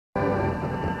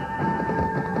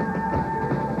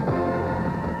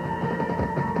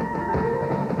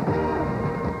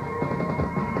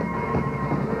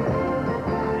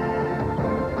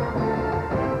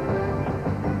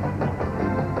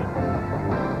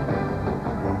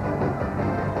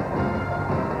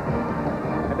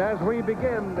we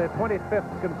begin the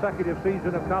 25th consecutive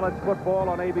season of college football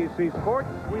on ABC Sports,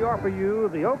 we offer you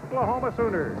the Oklahoma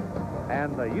Sooners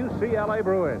and the UCLA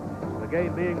Bruins. The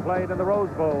game being played in the Rose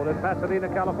Bowl in Pasadena,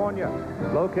 California,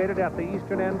 located at the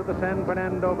eastern end of the San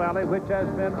Fernando Valley, which has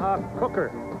been a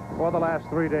cooker for the last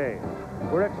 3 days.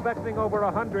 We're expecting over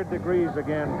 100 degrees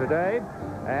again today,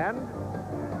 and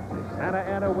Santa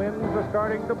Ana winds are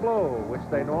starting to blow, which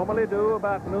they normally do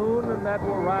about noon, and that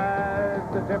will rise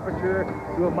the temperature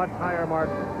to a much higher mark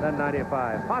than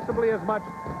 95, possibly as much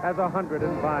as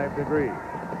 105 degrees.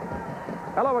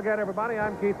 Hello again, everybody.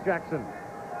 I'm Keith Jackson.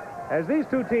 As these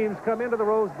two teams come into the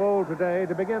Rose Bowl today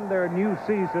to begin their new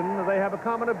season, they have a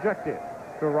common objective: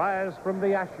 to rise from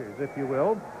the ashes, if you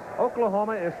will.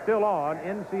 Oklahoma is still on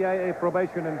NCAA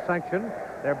probation and sanction.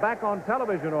 They're back on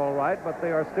television all right, but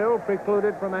they are still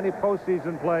precluded from any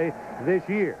postseason play this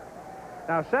year.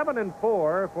 Now, 7-4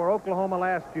 for Oklahoma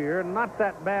last year. Not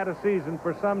that bad a season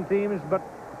for some teams, but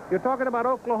you're talking about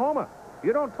Oklahoma.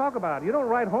 You don't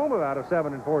write home about a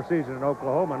 7-4 season in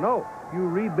Oklahoma. No, you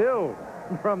rebuild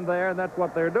from there, and that's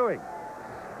what they're doing.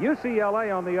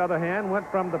 UCLA, on the other hand, went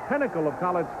from the pinnacle of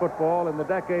college football in the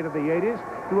decade of the 80s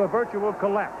to a virtual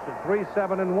collapse at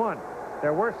 3-7-1.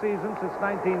 Their worst season since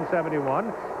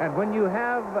 1971, and when you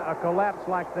have a collapse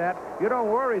like that, you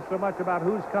don't worry so much about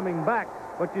who's coming back,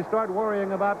 but you start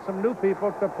worrying about some new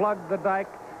people to plug the dike,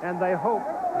 and they hope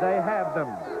they have them.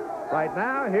 Right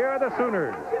now, here are the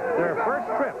Sooners, their first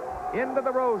trip into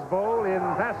the Rose Bowl in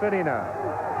Pasadena.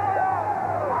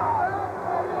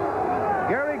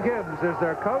 Gary Gibbs is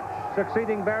their coach,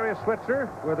 succeeding Barry Switzer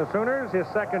with the Sooners his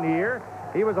second year.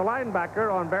 He was a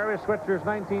linebacker on Barry Switzer's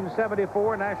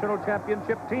 1974 national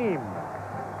championship team.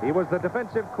 He was the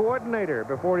defensive coordinator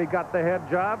before he got the head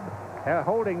job,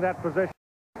 holding that position.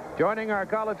 Joining our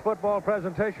college football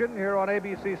presentation here on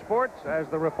ABC Sports as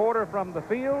the reporter from the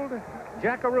field,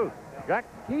 Jack Aruth. Jack?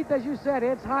 Keith, as you said,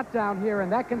 it's hot down here,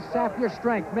 and that can sap your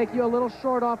strength, make you a little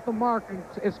short off the mark,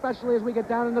 especially as we get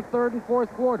down in the third and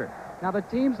fourth quarter. Now, the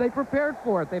teams, they prepared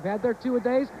for it. They've had their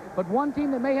two-a-days, but one team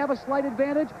that may have a slight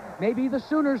advantage may be the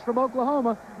Sooners from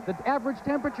Oklahoma. The average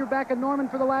temperature back in Norman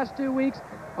for the last 2 weeks,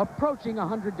 approaching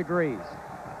 100 degrees.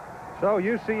 So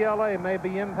UCLA may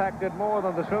be impacted more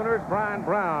than the Sooners. Brian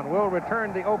Brown will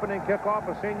return the opening kickoff,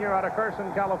 a senior out of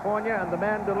Carson, California, and the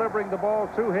man delivering the ball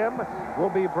to him will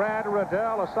be Brad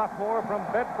Riddell, a sophomore from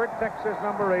Bedford, Texas,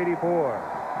 number 84.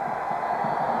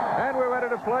 And we're ready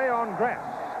to play on grass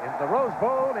in the Rose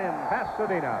Bowl in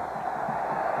Pasadena.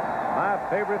 My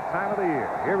favorite time of the year.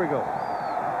 Here we go.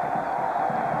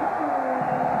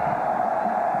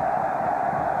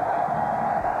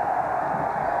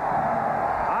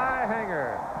 High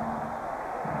hanger.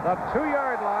 The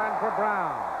 2-yard line for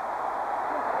Brown.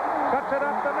 Cuts it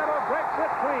up the middle, breaks it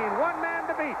clean. One man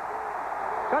to beat.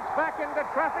 Cuts back into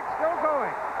traffic, still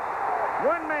going.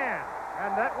 One man,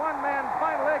 and that one man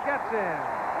finally gets in.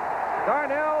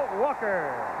 Darnell Walker.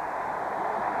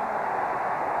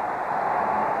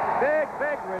 Big.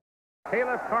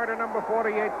 Caleb Carter, number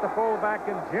 48, the fullback,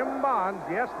 and Jim Bonds,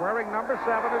 yes, wearing number 7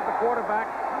 as the quarterback.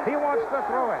 He wants to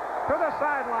throw it to the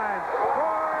sidelines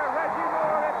for Reggie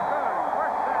Moore. It's good.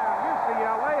 First down,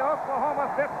 UCLA, Oklahoma,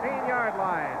 15-yard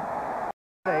line.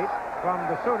 8 from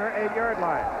the Sooner 8-yard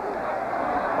line.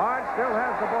 Bonds still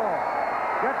has the ball.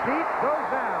 Gets deep, goes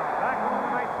down. Back on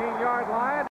the 19-yard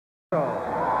line.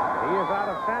 He is out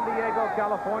of San Diego,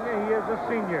 California. He is a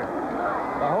senior.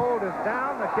 The hold is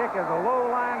down. The kick is a low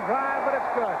line drive, but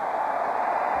it's good.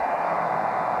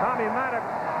 Tommy Maddox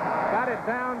got it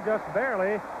down just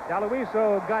barely.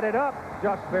 Galuiso got it up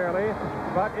just barely,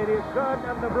 but it is good,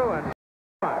 and the Bruins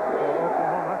for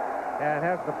Oklahoma, and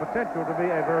has the potential to be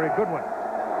a very good one.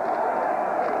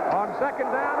 On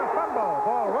second down, a fumble.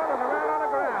 Ball rolling around on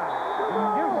the ground.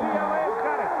 UCLA's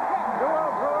got it. Duo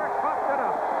Brewer coughed it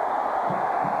up.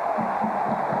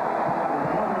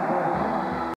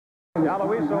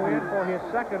 Galuiso in for his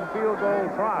second field goal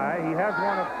try. He has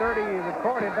one of 30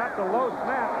 recorded. That's a low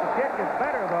snap. The kick is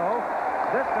better, though.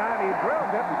 This time he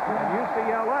drilled it, and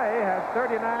UCLA has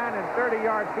 39 and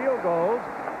 30-yard field goals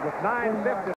with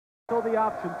 9:50. So the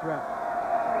option threat.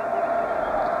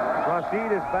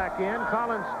 Rashid is back in.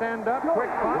 Collins stand up. Quick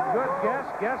punt. Good guess.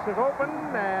 Guess is open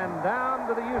and down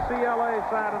to the UCLA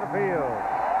side of the field.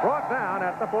 Brought down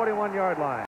at the 41-yard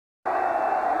line.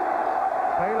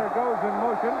 Taylor goes in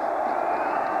motion.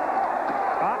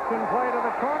 Option play to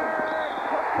the corner.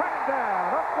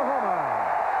 Touchdown, Oklahoma.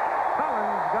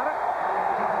 Collins got it.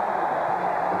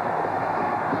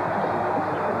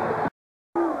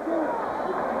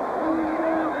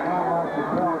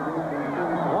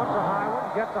 Wants a high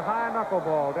one. Gets a high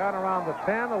knuckleball down around the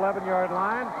 10, 11-yard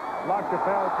line.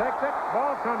 LaChapelle takes it.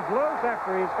 Ball comes loose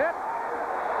after he's hit.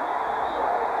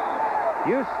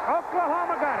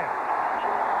 Oklahoma got it.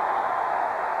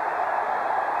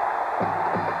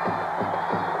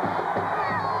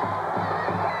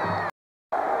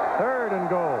 Third and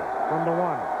goal from the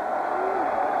 1.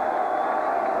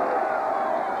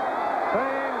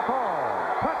 Same call.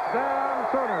 Touchdown,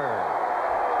 Sooner.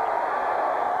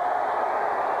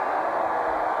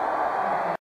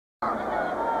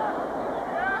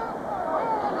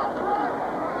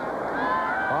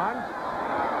 Bonds.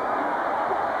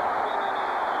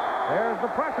 There's the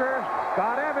pressure.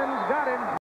 Scott Evans got him.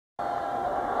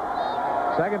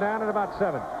 Second down at about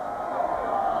 7.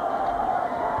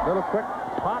 Little quick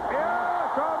pop.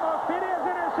 It's almost, it is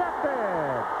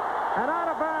intercepted. And out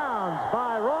of bounds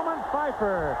by Roman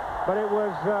Pfeiffer. But it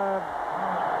was in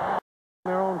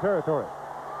their own territory.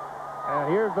 And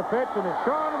here's the pitch, and it's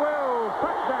Sean Wills.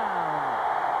 Touchdown.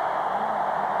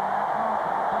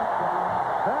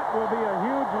 That will be a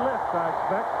huge lift, I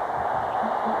expect.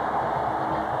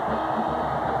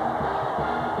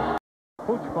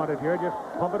 Pooch punted here. Just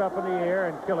pump it up in the air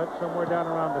and kill it somewhere down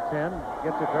around the 10.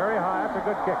 Gets it very high. That's a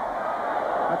good kick.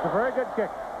 That's a very good kick.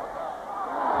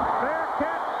 Fair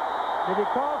catch. Did he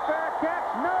call fair catch?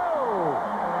 No!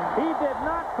 He did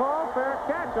not call fair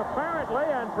catch, apparently,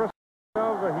 and was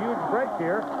a huge break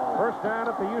here. First down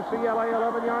at the UCLA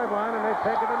 11-yard line, and they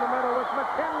take it in the middle with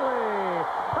McKinley.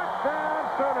 Touchdown,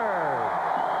 Sooners.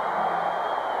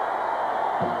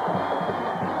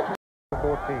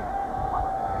 14.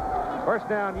 First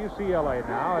down, UCLA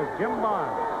now as Jim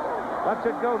Bonds lets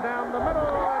it go down the middle,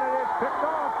 and it is picked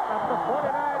off at the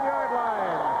 49-yard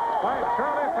line by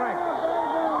Charlie Frank.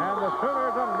 And the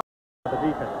Sooners on the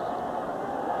defense.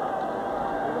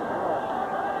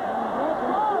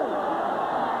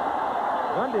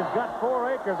 Gundy's got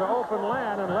 4 acres of open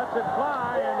land and lets it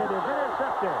fly, and it is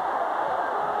intercepted.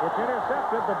 It's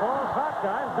intercepted. The ball's hot,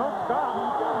 guys. Don't stop.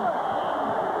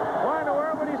 Why in the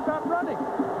world would he stop running?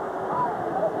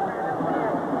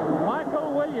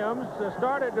 Michael Williams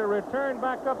started to return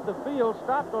back up the field,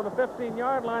 stopped on the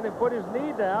 15-yard line and put his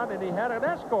knee down, and he had an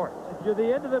escort. If you're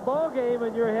the end of the ball game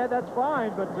in your head, that's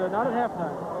fine, but not at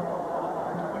halftime.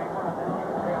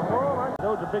 Oh,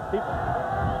 those are big people.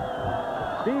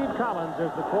 Steve Collins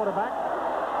is the quarterback.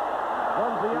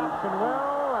 Runs the option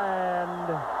well, and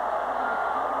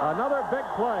another big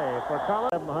play for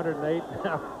Collins. 108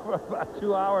 now for about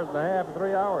 2 hours and a half,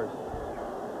 3 hours.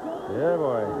 Yeah,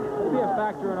 boy. It'll be a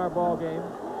factor in our ball game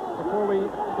before we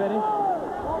finish.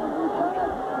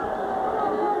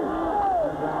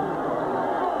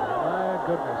 My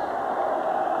goodness.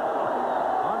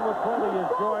 Onwukweli is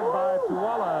joined by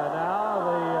Tuala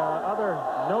now, the other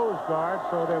nose guard,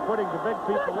 so they're putting the big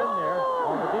people in there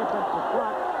on the defensive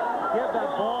front. Give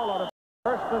that ball on a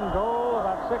first and goal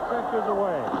about 6 inches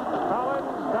away.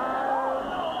 Collins down.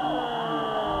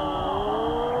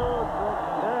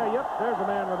 Yep, there's a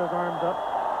man with his arms up.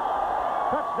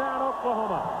 Touchdown,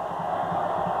 Oklahoma.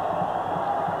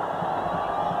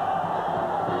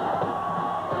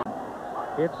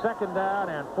 It's second down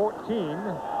and 14.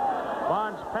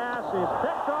 Bond's pass is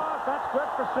picked off. That's good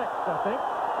for 6, I think.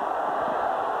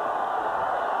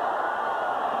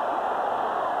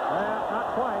 Well,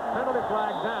 not quite. Penalty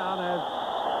flag down as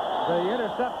the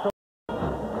interceptor.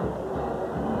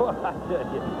 Well, I tell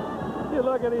you. You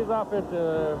look at these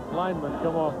offensive linemen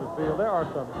come off the field. There are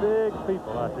some big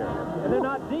people out there. And they're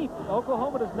not deep.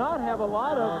 Oklahoma does not have a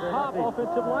lot of top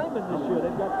offensive linemen this year.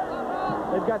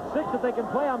 They've got 6 that they can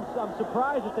play. I'm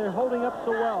surprised that they're holding up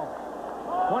so well.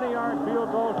 20-yard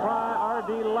field goal try.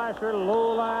 R.D. Lasher,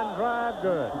 low line drive,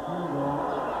 good.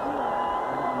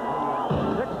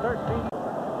 6-13.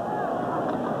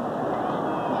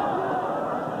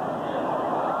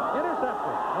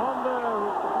 Intercepted on the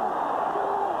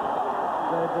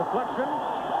deflection.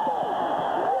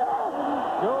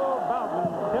 Joe Bowden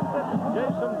tipped it.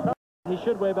 Jason Bowden. He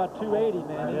should weigh about 280,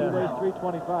 man. Yeah. He weighs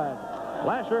 325.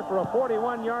 Lasher for a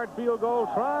 41-yard field goal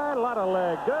try. A lot of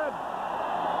leg. Good.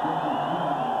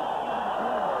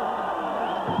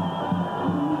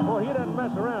 Boy, he doesn't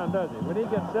mess around, does he? When he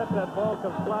gets set, that ball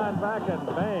comes flying back and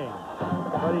bang.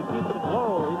 But he keeps it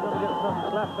low. He's going to get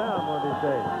something slapped down one of these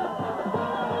days.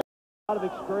 A lot of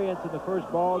experience in the first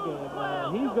ball game.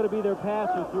 He's going to be their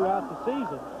passer throughout the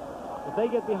season. If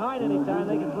they get behind any time,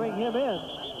 they can bring him in.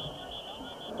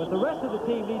 But the rest of the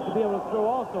team needs to be able to throw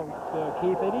also,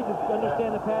 Keith. They need to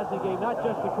understand the passing game, not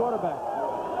just the quarterback.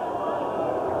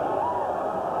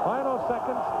 Final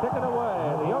seconds ticking away.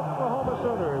 The Oklahoma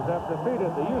Sooners have defeated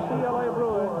the UCLA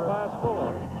Bruins by a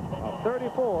score of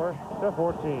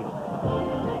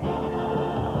 34-14.